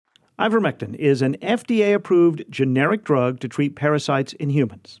Ivermectin is an FDA-approved generic drug to treat parasites in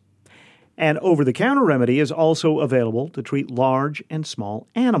humans. An over-the-counter remedy is also available to treat large and small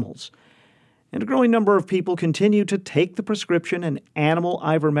animals. And a growing number of people continue to take the prescription and animal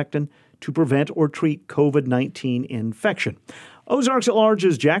ivermectin to prevent or treat COVID-19 infection. Ozarks at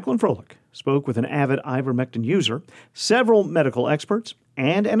Large's Jacqueline Froelich spoke with an avid ivermectin user, several medical experts,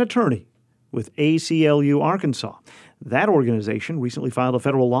 and an attorney with ACLU-Arkansas. That organization recently filed a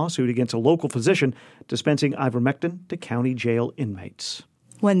federal lawsuit against a local physician dispensing ivermectin to county jail inmates.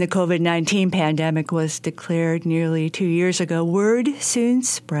 When the COVID-19 pandemic was declared nearly 2 years ago, word soon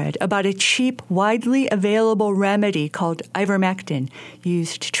spread about a cheap, widely available remedy called ivermectin,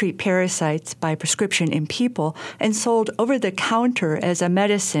 used to treat parasites by prescription in people and sold over the counter as a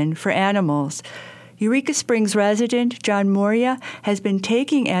medicine for animals. Eureka Springs resident John Moria has been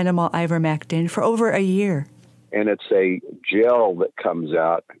taking animal ivermectin for over a year. And it's a gel that comes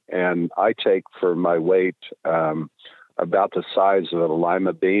out, and I take for my weight about the size of a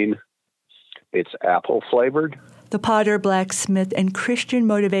lima bean. It's apple flavored. The potter, blacksmith, and Christian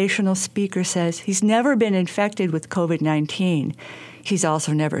motivational speaker says he's never been infected with COVID-19. He's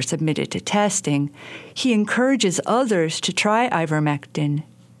also never submitted to testing. He encourages others to try ivermectin.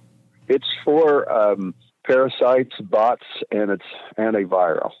 It's for parasites, bots, and it's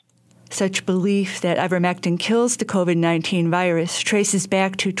antiviral. Such belief that ivermectin kills the COVID-19 virus traces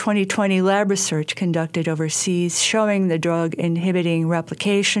back to 2020 lab research conducted overseas showing the drug inhibiting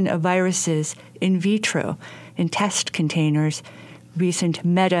replication of viruses in vitro in test containers. Recent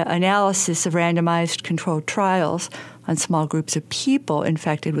meta-analysis of randomized controlled trials on small groups of people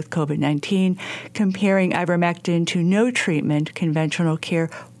infected with COVID-19, comparing ivermectin to no treatment, conventional care,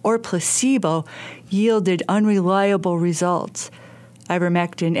 or placebo, yielded unreliable results.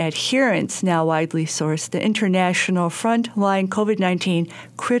 Ivermectin adherents now widely source the International Frontline COVID-19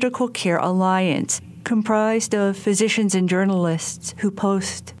 Critical Care Alliance, comprised of physicians and journalists who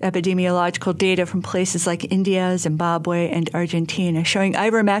post epidemiological data from places like India, Zimbabwe, and Argentina, showing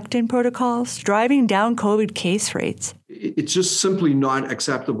ivermectin protocols driving down COVID case rates. It's just simply not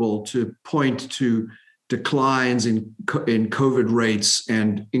acceptable to point to declines in COVID rates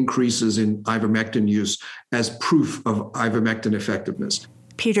and increases in ivermectin use as proof of ivermectin effectiveness.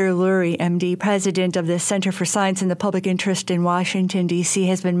 Peter Lurie, MD, president of the Center for Science and the Public Interest in Washington, D.C.,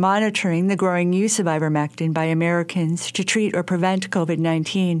 has been monitoring the growing use of ivermectin by Americans to treat or prevent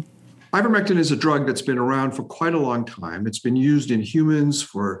COVID-19. Ivermectin is a drug that's been around for quite a long time. It's been used in humans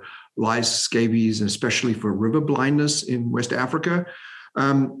for lice, scabies, and especially for river blindness in West Africa.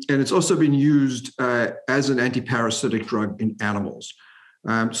 And it's also been used as an antiparasitic drug in animals.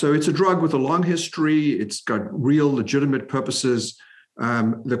 So it's a drug with a long history. It's got real legitimate purposes.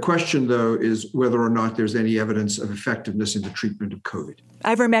 The question, though, is whether or not there's any evidence of effectiveness in the treatment of COVID.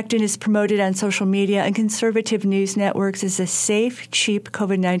 Ivermectin is promoted on social media and conservative news networks as a safe, cheap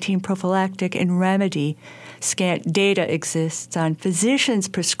COVID-19 prophylactic and remedy. Scant data exists on physicians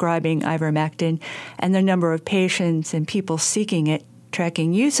prescribing ivermectin and the number of patients and people seeking it.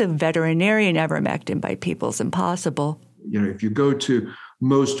 Tracking use of veterinarian ivermectin by people is impossible. If you go to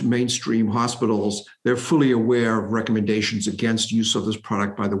most mainstream hospitals, they're fully aware of recommendations against use of this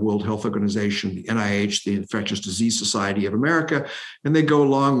product by the World Health Organization, the NIH, the Infectious Disease Society of America, and they go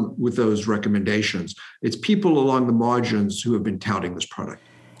along with those recommendations. It's people along the margins who have been touting this product.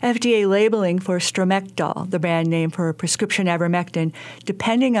 FDA labeling for Stromectol, the brand name for prescription ivermectin,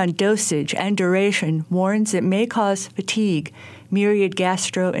 depending on dosage and duration, warns it may cause fatigue, myriad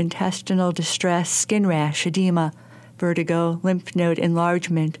gastrointestinal distress, skin rash, edema, vertigo, lymph node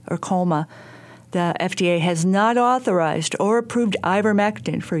enlargement, or coma. The FDA has not authorized or approved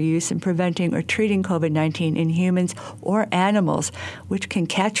ivermectin for use in preventing or treating COVID-19 in humans or animals, which can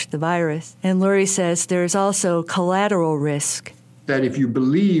catch the virus. And Lurie says there's also collateral risk. That if you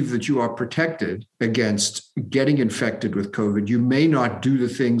believe that you are protected against getting infected with COVID, you may not do the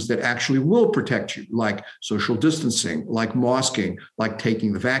things that actually will protect you, like social distancing, like masking, like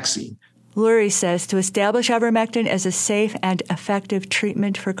taking the vaccine. Lurie says to establish ivermectin as a safe and effective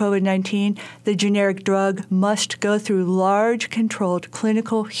treatment for COVID-19, the generic drug must go through large, controlled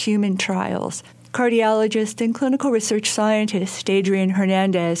clinical human trials. Cardiologist and clinical research scientist Adrian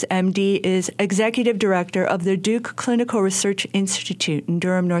Hernandez, MD, is executive director of the Duke Clinical Research Institute in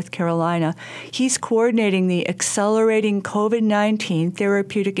Durham, North Carolina. He's coordinating the Accelerating COVID-19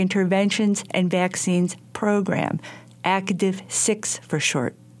 Therapeutic Interventions and Vaccines Program, ACTIV-6 for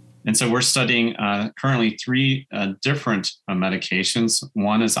short. And so we're studying currently three different medications.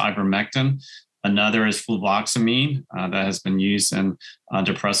 One is ivermectin. Another is fluvoxamine that has been used in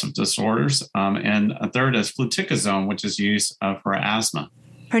depressive disorders. And a third is fluticasone, which is used for asthma.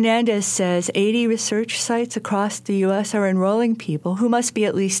 Hernandez says 80 research sites across the U.S. are enrolling people who must be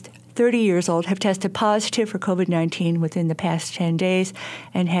at least 30 years old, have tested positive for COVID-19 within the past 10 days,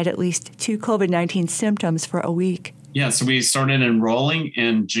 and had at least 2 COVID-19 symptoms for a week. Yeah, so we started enrolling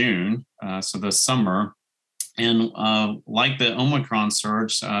in June, so this summer. And like the Omicron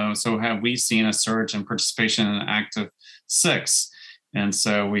surge, so have we seen a surge in participation in Active 6. And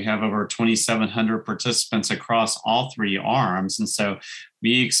so we have over 2,700 participants across all 3 arms. And so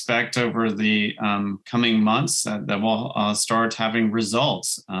we expect over the coming months that we'll start having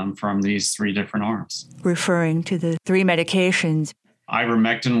results from these 3 different arms. Referring to the 3 medications.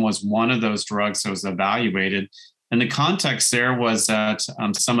 Ivermectin was one of those drugs that was evaluated. And the context there was that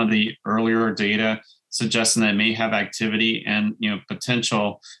some of the earlier data suggesting that it may have activity and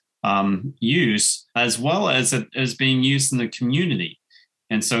potential use, as well as it is being used in the community.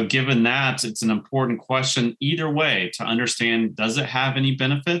 And so given that, it's an important question either way to understand, does it have any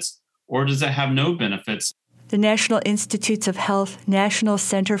benefits or does it have no benefits? The National Institutes of Health National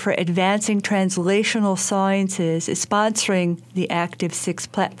Center for Advancing Translational Sciences is sponsoring the Active 6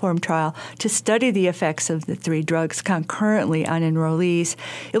 platform trial to study the effects of the 3 drugs concurrently on enrollees.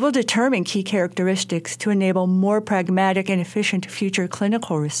 It will determine key characteristics to enable more pragmatic and efficient future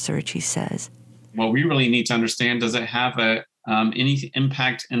clinical research, he says. What we really need to understand, does it have any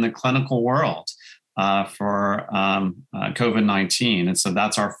impact in the clinical world for COVID-19? And so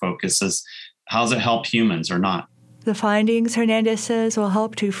that's our focus, is how does it help humans or not? The findings, Hernandez says, will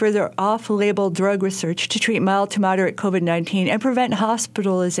help to further off-label drug research to treat mild to moderate COVID-19 and prevent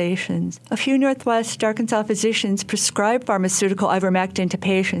hospitalizations. A few Northwest Arkansas physicians prescribe pharmaceutical ivermectin to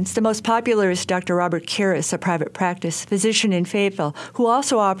patients. The most popular is Dr. Robert Karras, a private practice physician in Fayetteville, who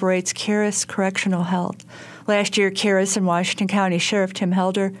also operates Karras Correctional Health. Last year, Karras and Washington County Sheriff Tim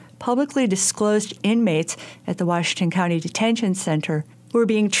Helder publicly disclosed inmates at the Washington County Detention Center were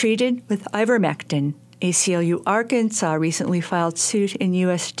being treated with ivermectin. ACLU-Arkansas recently filed suit in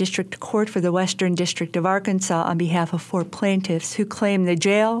U.S. District Court for the Western District of Arkansas on behalf of 4 plaintiffs who claim the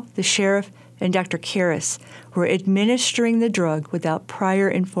jail, the sheriff, and Dr. Karras were administering the drug without prior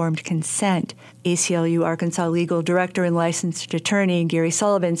informed consent. ACLU-Arkansas legal director and licensed attorney Gary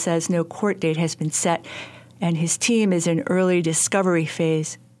Sullivan says no court date has been set, and his team is in early discovery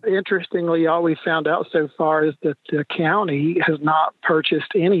phase. Interestingly, all we found out so far is that the county has not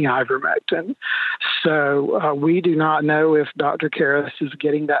purchased any ivermectin. So we do not know if Dr. Karras is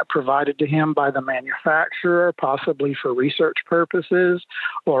getting that provided to him by the manufacturer, possibly for research purposes,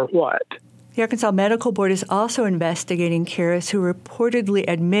 or what. The Arkansas Medical Board is also investigating Karras, who reportedly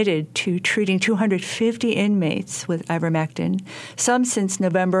admitted to treating 250 inmates with ivermectin, some since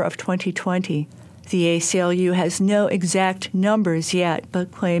November of 2020. The ACLU has no exact numbers yet,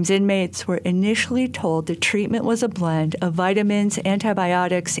 but claims inmates were initially told the treatment was a blend of vitamins,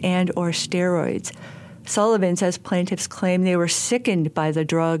 antibiotics, and or steroids. Sullivan says plaintiffs claim they were sickened by the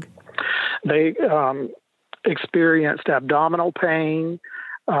drug. They experienced abdominal pain,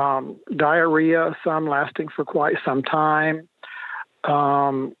 diarrhea, some lasting for quite some time.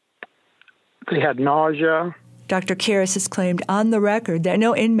 They had nausea. Dr. Karras has claimed on the record that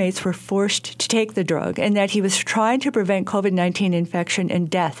no inmates were forced to take the drug and that he was trying to prevent COVID-19 infection and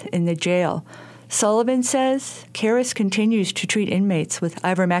death in the jail. Sullivan says Karras continues to treat inmates with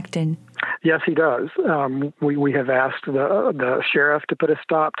ivermectin. Yes, he does. We have asked the sheriff to put a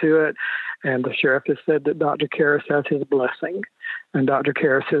stop to it, and the sheriff has said that Dr. Karras has his blessing, and Dr.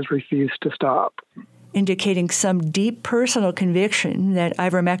 Karras has refused to stop. Indicating some deep personal conviction that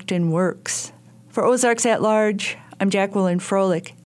ivermectin works. For Ozarks at Large, I'm Jacqueline Froelich.